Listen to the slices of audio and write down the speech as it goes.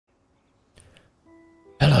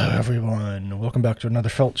everyone, welcome back to another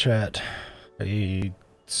Felt Chat, a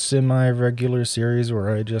semi-regular series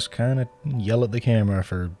where I just kind of yell at the camera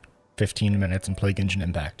for 15 minutes and play Genshin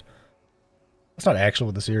Impact. That's not actually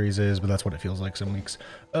what the series is, but that's what it feels like some weeks.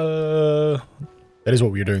 That is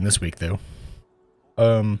what we're doing this week, though.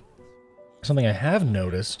 Something I have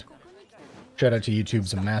noticed, shout out to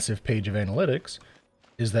YouTube's massive page of analytics,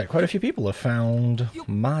 is that quite a few people have found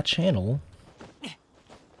my channel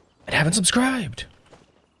and haven't subscribed.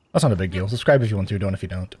 That's not a big deal. Subscribe if you want to, don't if you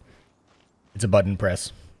don't. It's a button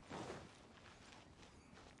press.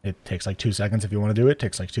 It takes like 2 seconds if you want to do it. It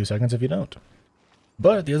takes like 2 seconds if you don't.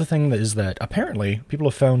 But the other thing is that apparently people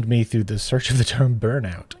have found me through the search of the term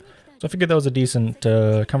burnout. So I figured that was a decent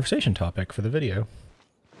conversation topic for the video.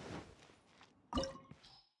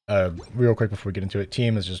 Real quick before we get into it,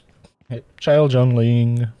 team is just Child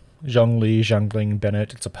Zhongli,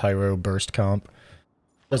 Bennett. It's a pyro burst comp.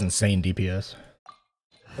 Does insane DPS.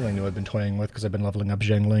 Only knew I've been toying with because I've been leveling up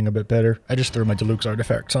Zhongli a bit better. I just threw my Deluxe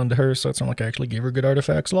artifacts onto her, so it's not like I actually gave her good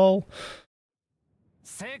artifacts, lol.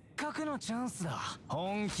 Ow,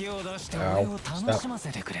 stop.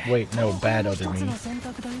 Wait, no, bad other me.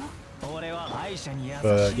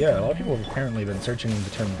 But yeah, a lot of people have apparently been searching the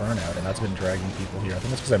term burnout, and that's been dragging people here. I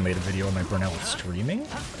think that's because I made a video on my burnout with streaming.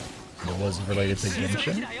 It was related to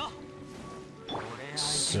Genshin.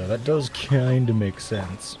 So that does kind of make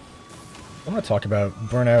sense. I'm going to talk about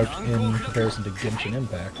Burnout in comparison to Genshin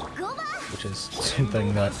Impact, which is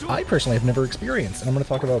something that I personally have never experienced, and I'm going to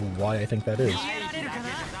talk about why I think that is.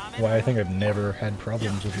 Why I think I've never had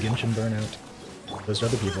problems with Genshin Burnout as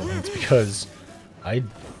other people, and it's because I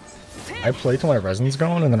play till my resin's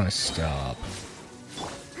gone and then I stop.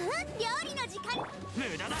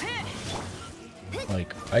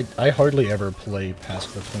 Like, I hardly ever play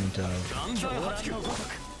past the point of,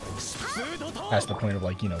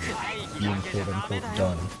 like, you know, being quote-unquote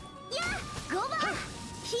done.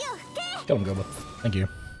 Kill him, Goba. Thank you.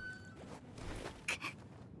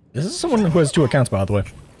 This is someone who has 2 accounts, by the way.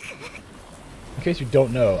 In case you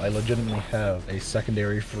don't know, I legitimately have a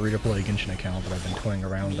secondary free-to-play Genshin account that I've been toying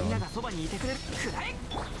around on.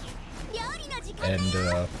 And,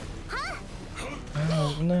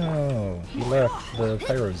 oh no, he left the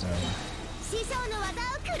pyro zone.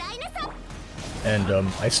 And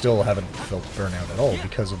I still haven't felt burnout at all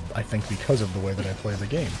because of, I think because of the way that I play the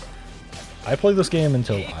game. I play this game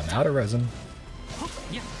until I'm out of resin,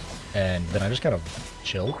 and then I just kind of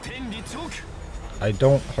chill. I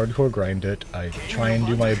don't hardcore grind it, I try and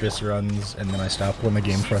do my abyss runs, and then I stop when the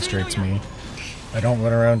game frustrates me. I don't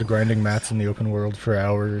run around grinding mats in the open world for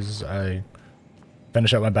hours. I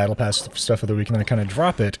finish out my battle pass stuff for the week and then I kind of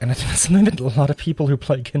drop it, and I think that's something that a lot of people who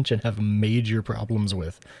play Genshin have major problems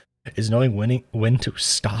with, is knowing when to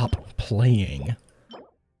stop playing.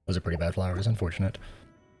 Those are pretty bad flowers, unfortunate.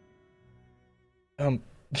 You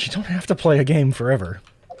don't have to play a game forever.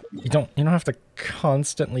 You don't have to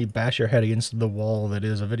constantly bash your head against the wall that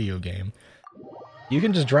is a video game. You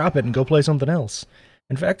can just drop it and go play something else.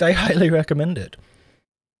 In fact, I highly recommend it.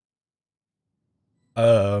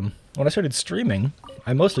 When I started streaming,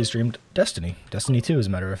 I mostly streamed Destiny. Destiny 2, as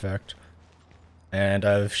a matter of fact. And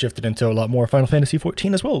I've shifted into a lot more Final Fantasy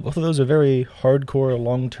XIV as well. Both of those are very hardcore,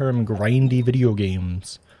 long-term, grindy video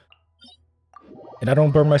games. And I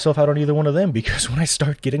don't burn myself out on either one of them, because when I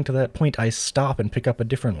start getting to that point, I stop and pick up a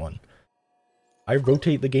different one. I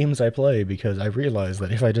rotate the games I play because I realize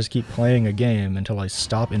that if I just keep playing a game until I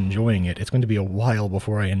stop enjoying it, it's going to be a while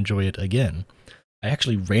before I enjoy it again. I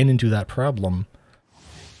actually ran into that problem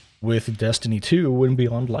with Destiny 2 when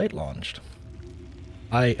Beyond Light launched.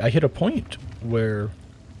 I hit a point where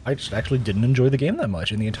I just actually didn't enjoy the game that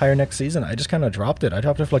much, and the entire next season I just kind of dropped it. I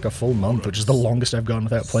dropped it for like a full month, which is the longest I've gone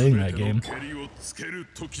without playing that game.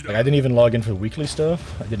 Like, I didn't even log in for the weekly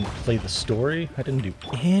stuff, I didn't play the story, I didn't do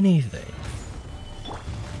anything.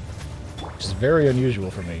 Which is very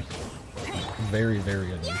unusual for me. Very,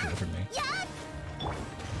 very unusual for me.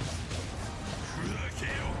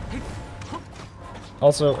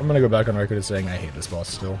 Also, I'm gonna go back on record as saying I hate this boss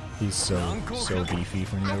still. He's so beefy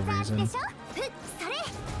for no reason.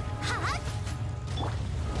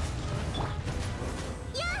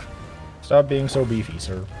 Stop being so beefy,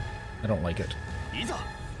 sir. I don't like it.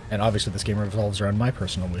 And obviously this game revolves around my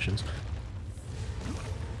personal wishes.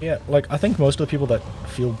 Yeah, like, I think most of the people that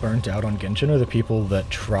feel burnt out on Genshin are the people that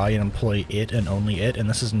try and play it and only it, and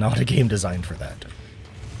this is not a game designed for that.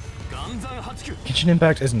 Genshin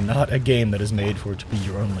Impact is not a game that is made for it to be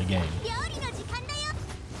your only game.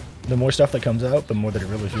 The more stuff that comes out, the more that it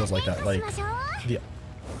really feels like that. Like,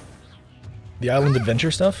 the island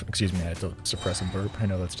adventure stuff, excuse me, I had to suppress a burp, I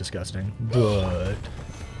know that's disgusting, but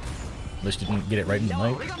At least you didn't get it right in the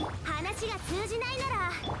mic.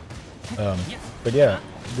 But yeah,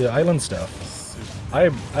 the island stuff. I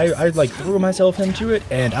like threw myself into it,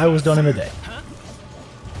 and I was done in a day.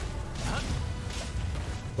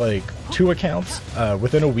 Like 2 accounts,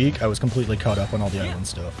 within a week, I was completely caught up on all the island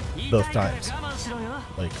stuff, both times.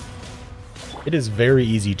 Like, it is very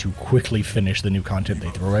easy to quickly finish the new content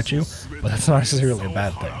they throw at you, but that's not necessarily a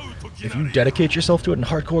bad thing. If you dedicate yourself to it and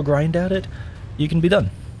hardcore grind at it, you can be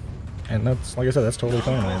done. And that's, like I said, that's totally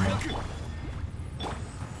fine with me.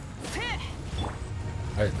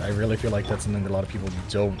 I really feel like that's something that a lot of people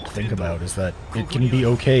don't think about, is that it can be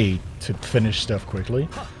okay to finish stuff quickly,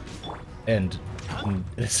 and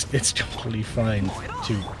it's totally fine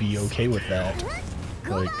to be okay with that.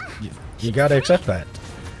 Like, you gotta accept that.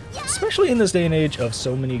 Especially in this day and age of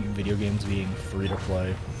so many video games being free to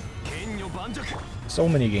play. So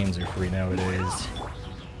many games are free nowadays.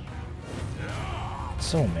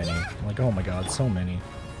 So many. Like, oh my god, so many.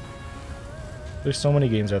 There's so many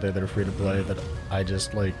games out there that are free to play that I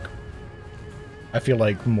just, like... I feel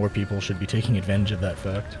like more people should be taking advantage of that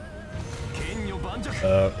fact.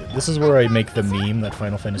 This is where I make the meme that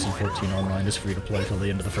Final Fantasy XIV Online is free to play till the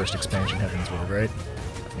end of the first expansion Heaven's Word, right? I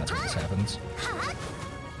think that's where this happens.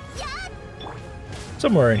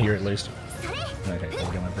 Somewhere in here, at least. Okay,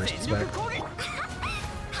 I'll get my bursts back.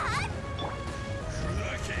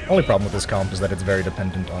 Only problem with this comp is that it's very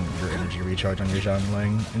dependent on your energy recharge on your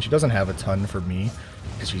Zhangling, and she doesn't have a ton for me,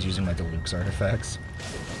 because she's using my Deluxe artifacts.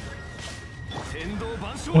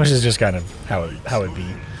 Which is just kind of how it be.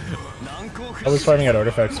 I was finding out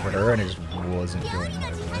artifacts for her, and it just wasn't going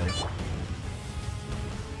my way.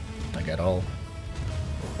 Like, at all.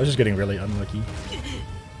 I was just getting really unlucky.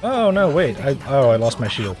 Oh, no, wait. I lost my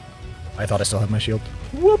shield. I thought I still had my shield.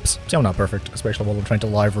 Whoops! See, I'm not perfect, especially while I'm trying to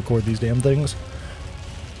live record these damn things.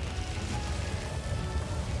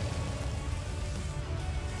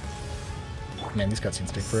 Man, these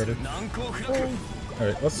cutscenes take forever.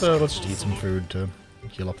 Alright, let's just eat some food to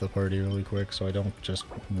heal up the party really quick so I don't just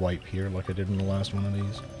wipe here like I did in the last one of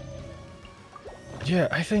these. Yeah,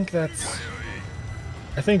 I think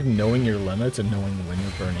knowing your limits and knowing when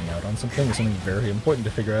you're burning out on something is something very important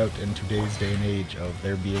to figure out in today's day and age of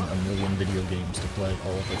there being a million video games to play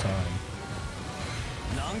all the time.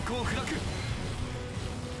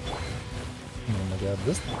 Oh my god,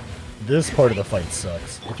 this part of the fight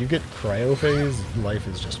sucks. If you get cryo phase, life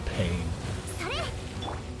is just pain.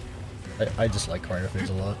 I just like cryo phase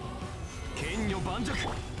a lot.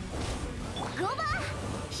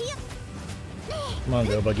 Come on,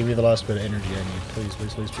 Goba, give me the last bit of energy I need. Please,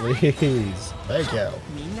 please, please, please. Thank you.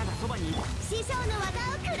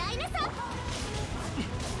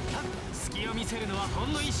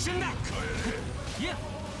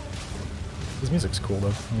 This music's cool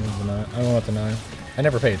though. I won't deny. I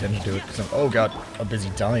never pay attention to it because oh god, I'm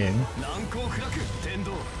busy dying.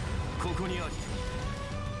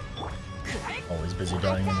 Always busy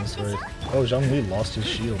dying in this fight. Oh, Zhongli lost his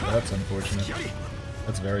shield. That's unfortunate.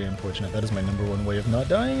 That's very unfortunate. That is my #1 way of not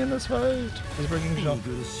dying in this fight. Is bringing Zhong.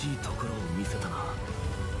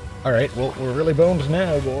 Alright, well, we're really boned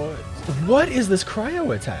now, boys. What is this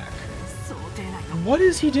cryo attack? What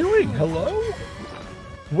is he doing? Hello?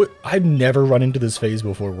 What? I've never run into this phase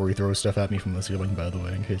before where he throws stuff at me from the ceiling, by the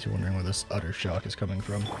way, in case you're wondering where this utter shock is coming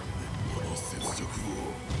from.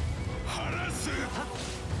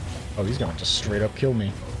 Oh, he's gonna just straight up kill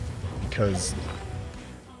me. Because...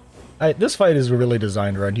 this fight is really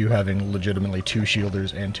designed around you having legitimately 2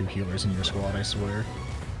 shielders and 2 healers in your squad, I swear.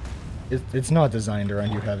 It's not designed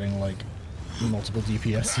around you having, like, multiple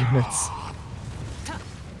DPS units.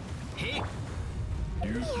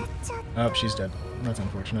 Oh, she's dead. That's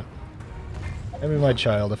unfortunate. Maybe my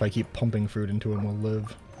child, if I keep pumping fruit into him, will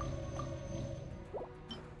live.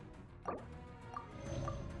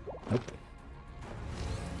 Nope.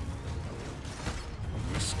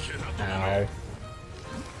 Ow.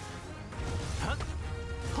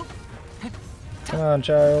 Come on,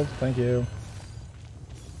 child. Thank you.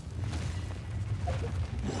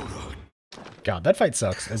 God, that fight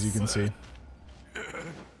sucks, as you can see.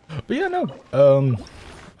 But yeah, no.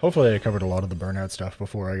 Hopefully I covered a lot of the Burnout stuff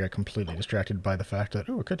before I got completely distracted by the fact that...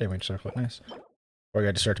 Oh, a good damage circlet, nice. Or I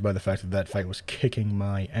got distracted by the fact that that fight was kicking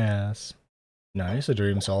my ass. Nice, a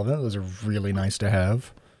Dream Solvent. Those are really nice to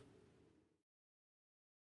have.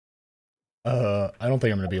 I don't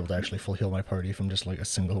think I'm going to be able to actually full heal my party from just like a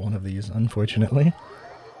single one of these, unfortunately.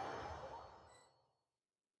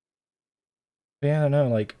 Yeah, no,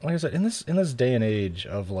 like I said, in this day and age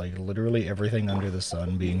of like literally everything under the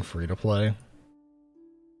sun being free to play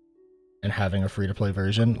and having a free to play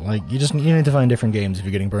version, like you need to find different games if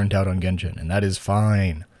you're getting burnt out on Genshin, and that is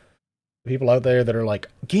fine. People out there that are like,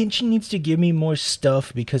 Genshin needs to give me more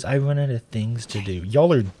stuff because I run out of things to do.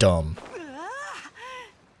 Y'all are dumb.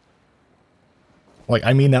 Like,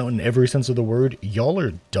 I mean that in every sense of the word. Y'all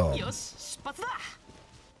are dumb.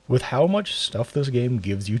 With how much stuff this game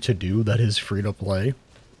gives you to do that is free to play,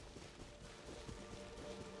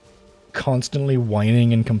 constantly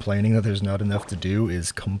whining and complaining that there's not enough to do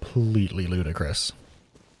is completely ludicrous.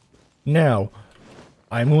 Now,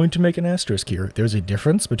 I'm going to make an asterisk here. There's a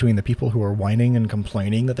difference between the people who are whining and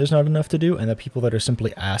complaining that there's not enough to do and the people that are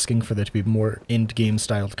simply asking for there to be more end-game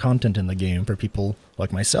styled content in the game for people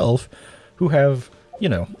like myself who have, you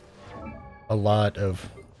know, a lot of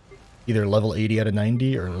either level 80 out of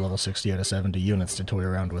 90 or level 60 out of 70 units to toy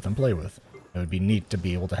around with and play with. It would be neat to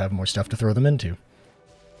be able to have more stuff to throw them into.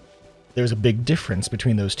 There's a big difference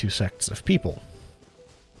between those two sects of people.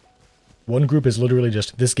 One group is literally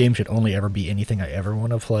just, this game should only ever be anything I ever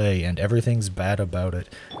want to play, and everything's bad about it,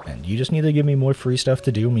 and you just need to give me more free stuff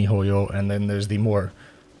to do, mihoyo. And then there's the more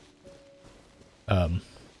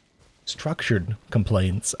structured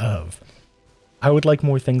complaints of, I would like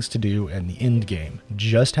more things to do in the end game.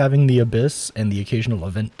 Just having the Abyss and the occasional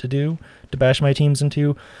event to do, to bash my teams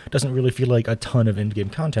into, doesn't really feel like a ton of end game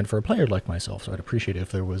content for a player like myself, so I'd appreciate it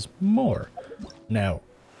if there was more. Now,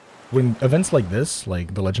 when events like this,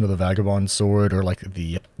 like the Legend of the Vagabond Sword, or like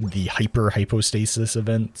the hypostasis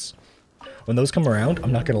events, when those come around,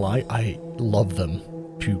 I'm not gonna lie, I love them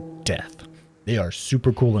to death. They are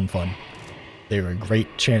super cool and fun. They're a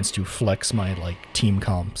great chance to flex my, like, team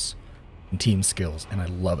comps and team skills, and I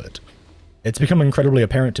love it. It's become incredibly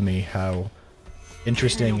apparent to me how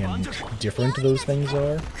interesting and different those things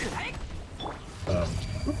are. I'm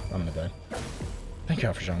gonna die. Thank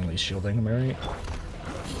God for Zhongli's shielding, am I right?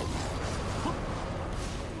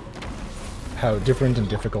 How different and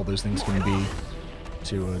difficult those things can be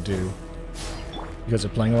to do because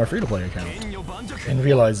of playing on our free-to-play account and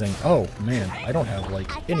realizing, oh man, I don't have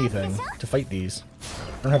like anything to fight these.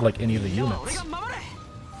 I don't have like any of the units. I'm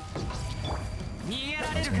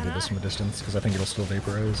just gonna do this from a distance because I think it'll still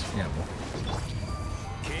vaporize. Yeah, it will.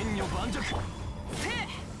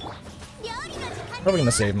 Probably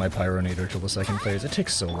gonna save my Pyronator till the second phase. It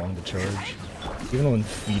takes so long to charge, even when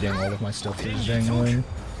feeding all of my stuff to Zhangling.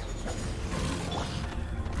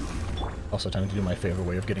 Also, time to do my favorite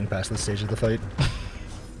way of getting past this stage of the fight.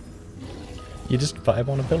 You just vibe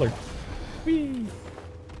on a pillar. Whee!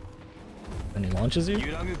 Then he launches you,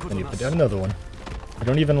 then you put down another one. You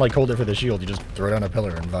don't even like hold it for the shield, you just throw down a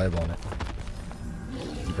pillar and vibe on it.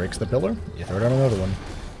 He breaks the pillar, you throw down another one.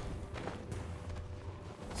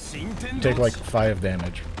 You take like 5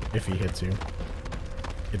 damage if he hits you.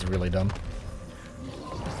 It's really dumb.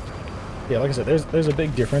 Yeah, like I said, there's a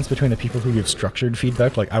big difference between the people who give structured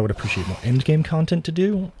feedback, like I would appreciate more endgame content to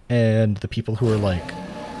do, and the people who are like,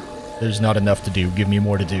 there's not enough to do, give me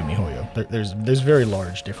more to do, mihoyo. There's very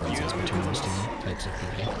large differences between those two types of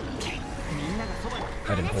people.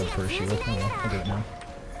 I didn't hold for a shield. Oh well, I'll do it now.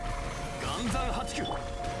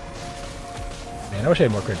 Man, I wish I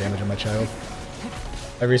had more crit damage on my child.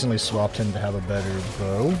 I recently swapped him to have a better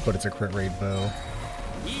bow, but it's a crit rate bow.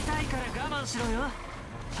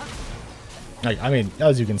 I mean,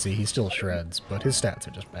 as you can see, he still shreds, but his stats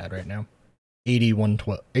are just bad right now.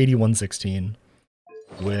 81-16.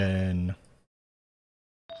 When...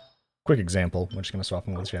 Quick example, I'm just going to swap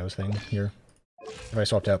him with this Xiao's thing here. If I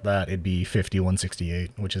swapped out that, it'd be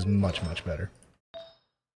 51-68, which is much, much better.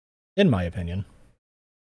 In my opinion.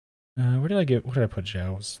 Where did I put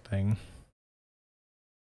Xiao's thing?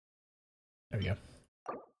 There we go.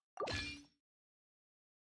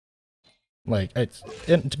 Like,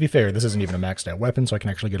 and to be fair, this isn't even a maxed out weapon, so I can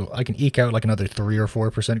actually I can eke out like another 3 or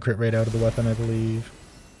 4% crit rate out of the weapon, I believe.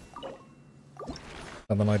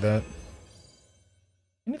 Something like that.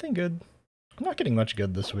 Anything good? I'm not getting much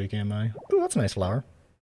good this week, am I? Ooh, that's a nice flower.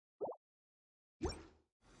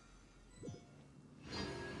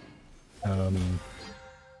 Yeah,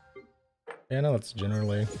 no, it's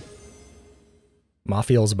generally...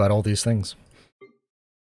 Mafiel's about all these things.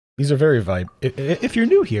 These are very vibe. If you're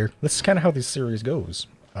new here, this is kind of how this series goes.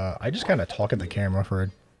 I just kind of talk at the camera for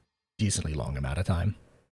a decently long amount of time.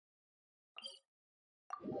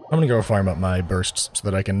 I'm gonna go farm up my bursts so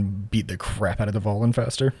that I can beat the crap out of the Valen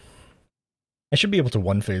faster. I should be able to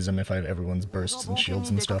one-phase him if I have everyone's bursts and shields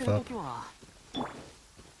and stuff up.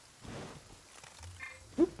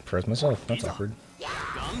 Oop, froze myself. That's awkward.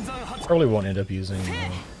 Probably won't end up using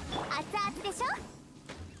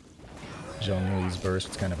Zhongli's burst.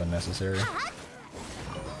 It's kind of unnecessary.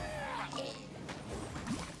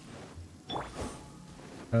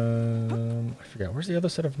 I forgot. Where's the other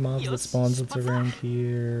set of mobs that spawns that's around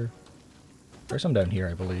here? There's some down here,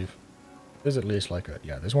 I believe. There's at least like a...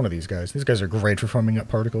 Yeah, there's one of these guys. These guys are great for farming up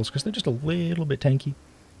particles because they're just a little bit tanky.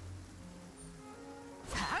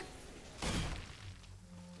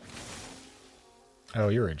 Oh,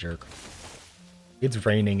 you're a jerk. It's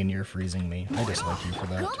raining and you're freezing me. I dislike you for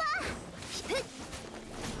that.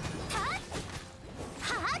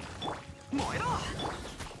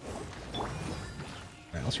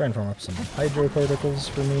 Alright, let's try and farm up some hydro particles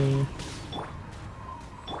for me.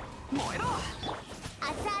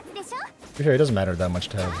 To be fair, it doesn't matter that much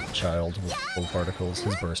to have Child with full particles.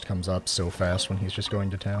 His burst comes up so fast when he's just going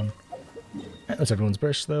to town. Alright, that's everyone's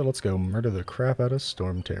burst though. Let's go murder the crap out of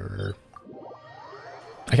Storm Terror.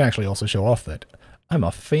 I can actually also show off that I'm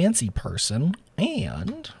a fancy person,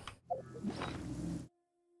 and...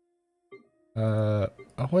 oh,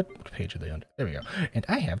 what page are they on? There we go. And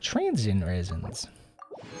I have transient resins.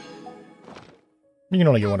 You can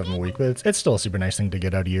only get one of them a week, but it's still a super nice thing to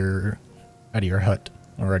get out of your hut,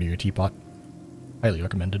 or out of your teapot. Highly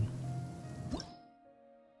recommended.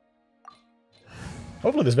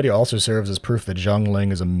 Hopefully this video also serves as proof that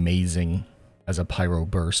Zhongling is amazing as a Pyro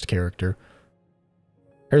Burst character.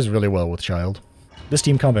 Pairs really well with Child. This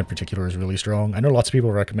team comp in particular is really strong. I know lots of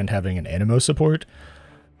people recommend having an Anemo support,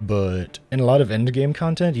 but in a lot of endgame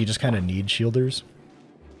content, you just kind of need shielders.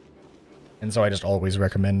 And so I just always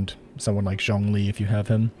recommend someone like Zhongli if you have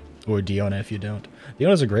him, or Diona if you don't.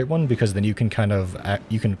 Diona's a great one because then you can kind of,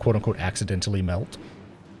 you can quote-unquote accidentally melt.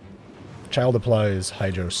 Child applies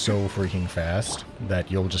Hydro so freaking fast that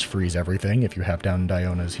you'll just freeze everything if you have down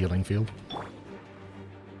Diona's healing field.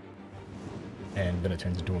 And then it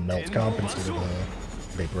turns into a melt comp instead of a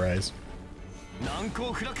vaporize.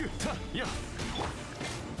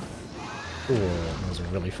 Cool, that was a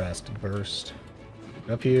really fast burst.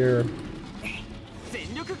 Up here.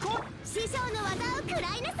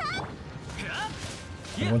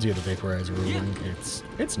 And once you get the vaporizer rolling,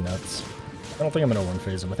 it's nuts. I don't think I'm gonna one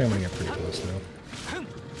phase him. I think I'm gonna get pretty close though.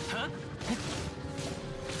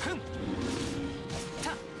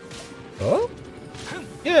 Oh?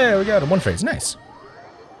 Yeah, we got him. One phase. Nice.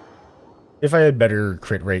 If I had better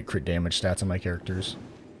crit rate, crit damage stats on my characters,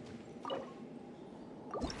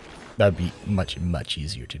 that'd be much, much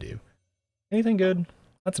easier to do. Anything good?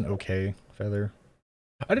 That's an okay feather.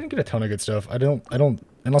 I didn't get a ton of good stuff. I don't,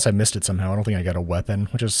 unless I missed it somehow, I don't think I got a weapon,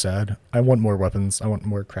 which is sad. I want more weapons. I want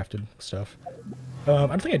more crafted stuff. I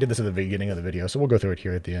don't think I did this at the beginning of the video, so we'll go through it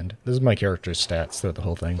here at the end. This is my character's stats throughout the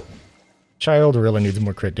whole thing. Child really needs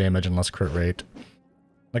more crit damage and less crit rate.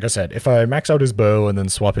 Like I said, if I max out his bow and then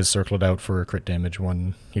swap his circlet out for a crit damage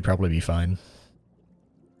one, he'd probably be fine.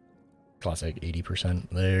 Classic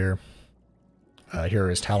 80% there. Here are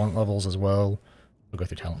his talent levels as well. We'll go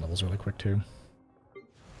through talent levels really quick too.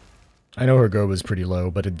 I know her go is pretty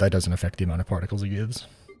low, but that doesn't affect the amount of particles he gives.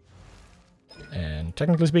 And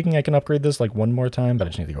technically speaking, I can upgrade this like one more time, but I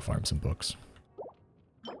just need to go farm some books.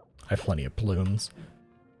 I have plenty of plumes.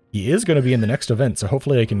 He is going to be in the next event, so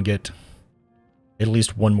hopefully I can get at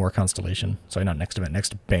least one more constellation. Sorry, not next event,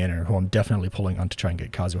 next banner, who I'm definitely pulling on to try and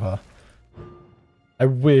get Kazuha. I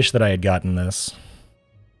wish that I had gotten this.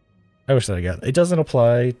 I wish that I got it. It does not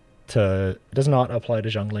apply to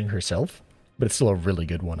Zhongling herself, but it's still a really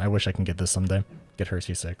good one. I wish I can get this someday. Get her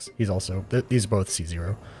C6. He's also, these are both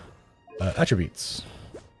C0. Attributes.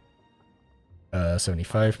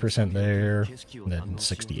 75% there, and then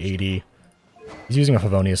 60, 80. He's using a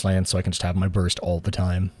Favonius Lance, so I can just have my burst all the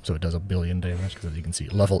time, so it does 1 billion damage, because as you can see,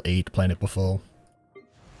 level 8, Planet Buffalo.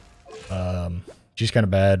 She's kind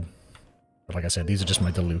of bad, but like I said, these are just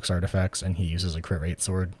my Deluxe artifacts, and he uses a crit rate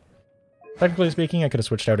sword. Technically speaking, I could have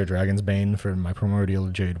switched out a Dragon's Bane for my Primordial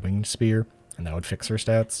Jade Winged Spear, and that would fix her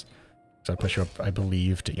stats. So I'd push her up, I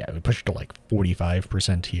believe, to, yeah, it would push her to like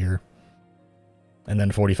 45% here. And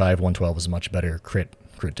then 45, 112 is much better crit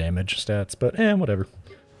damage stats, but whatever.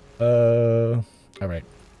 Alright.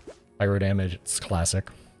 Pyro damage, it's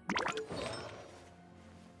classic.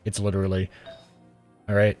 It's literally,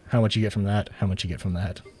 alright, how much you get from that, how much you get from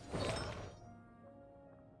that.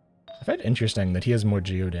 I find it interesting that he has more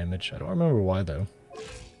Geo damage. I don't remember why, though.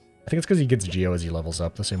 I think it's because he gets Geo as he levels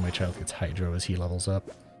up, the same way Child gets Hydro as he levels up.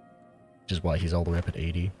 Which is why he's all the way up at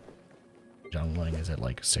 80. Zhongling is at,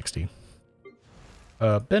 like, 60.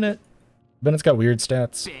 Bennett's got weird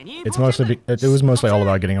stats. It was mostly all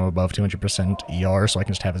about getting him above 200% ER, so I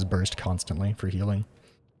can just have his burst constantly for healing.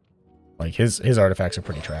 Like, his artifacts are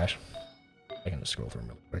pretty trash. I can just scroll through them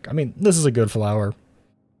really quick. I mean, this is a good flower.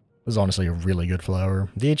 This is honestly a really good flower.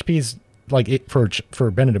 The HP's, like,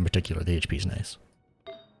 for Bennett in particular, the HP's nice.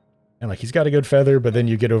 And, like, he's got a good feather, but then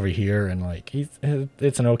you get over here, and, like,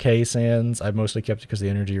 it's an okay Sans. I've mostly kept it because of the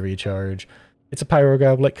energy recharge. It's a Pyro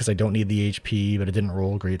Goblet because I don't need the HP, but it didn't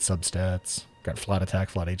roll great substats. Got flat attack,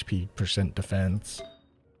 flat HP, percent defense.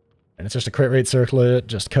 And it's just a crit rate circlet,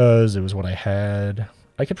 just cause it was what I had.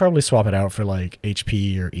 I could probably swap it out for like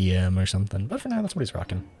HP or EM or something, but for now that's what he's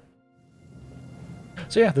rocking.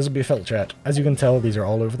 So yeah, this will be a felt chat. As you can tell, these are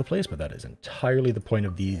all over the place, but that is entirely the point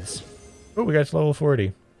of these. Oh, we got to level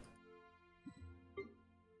 40.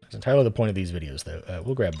 That's entirely the point of these videos, though.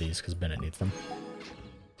 We'll grab these because Bennett needs them.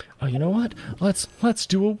 Oh, you know what? Let's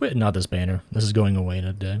do a wish. Not this banner. This is going away in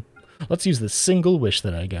a day. Let's use the single wish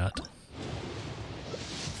that I got.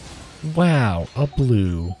 Wow, a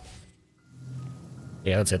blue.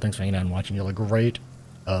 Yeah, that's it. Thanks for hanging out and watching. You look great.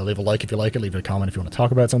 Leave a like if you like it. Leave a comment if you want to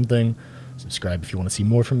talk about something. Subscribe if you want to see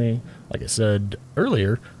more from me. Like I said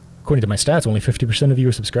earlier, according to my stats, only 50% of you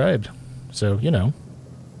are subscribed. So, you know,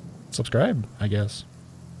 subscribe, I guess.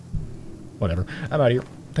 Whatever. I'm out of here.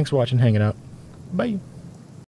 Thanks for watching, hanging out. Bye.